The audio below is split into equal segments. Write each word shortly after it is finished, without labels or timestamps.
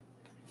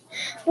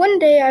One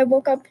day I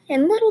woke up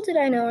and little did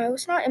I know I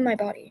was not in my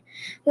body.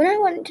 When I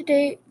went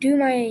to do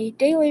my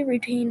daily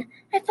routine,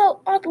 I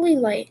felt oddly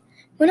light.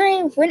 When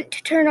I went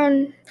to turn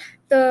on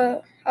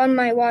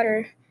my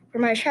water for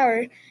my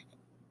shower,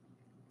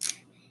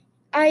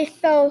 I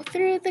fell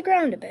through the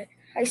ground a bit.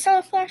 I saw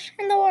a flash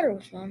and the water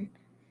was gone.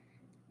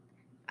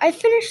 I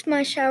finished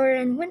my shower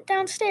and went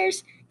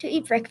downstairs to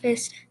eat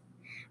breakfast.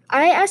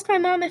 I asked my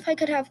mom if I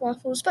could have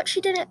waffles, but she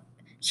didn't.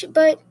 She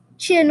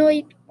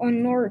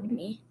ignored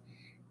me.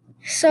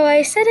 So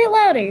I said it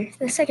louder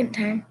the second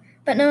time,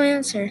 but no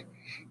answer.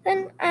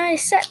 Then I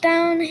sat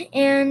down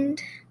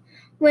and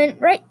went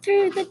right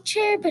through the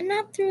chair, but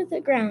not through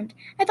the ground.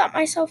 I thought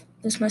myself,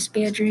 this must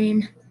be a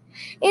dream.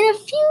 In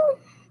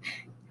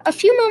a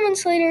few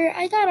moments later,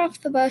 I got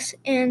off the bus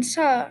and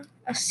saw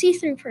a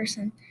see-through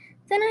person.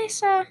 Then I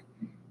saw,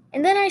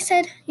 and then I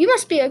said, "You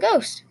must be a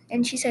ghost."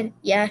 And she said,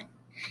 "Yeah,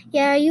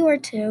 you are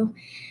too."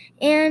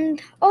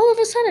 And all of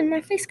a sudden, my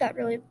face got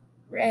really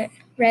red,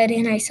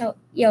 and I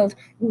yelled,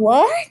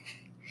 "What?"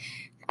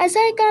 As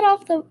I got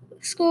off the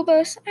school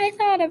bus, I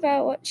thought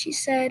about what she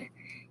said,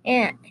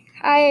 and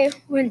I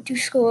went to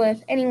school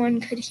if anyone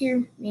could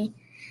hear me.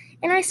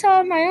 And I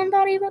saw my own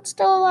body but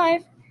still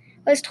alive.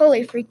 I was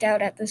totally freaked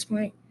out at this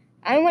point.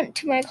 I went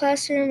to my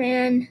classroom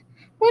and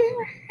went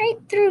right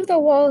through the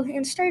wall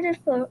and started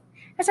to float.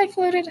 As I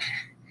floated,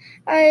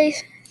 I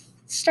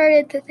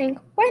started to think,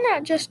 why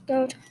not just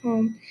go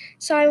home?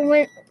 So I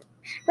went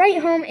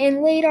right home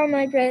and laid on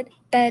my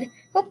bed,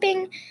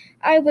 hoping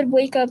I would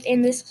wake up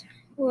and this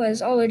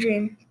was all a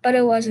dream. But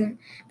it wasn't.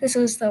 This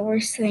was the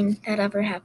worst thing that ever happened.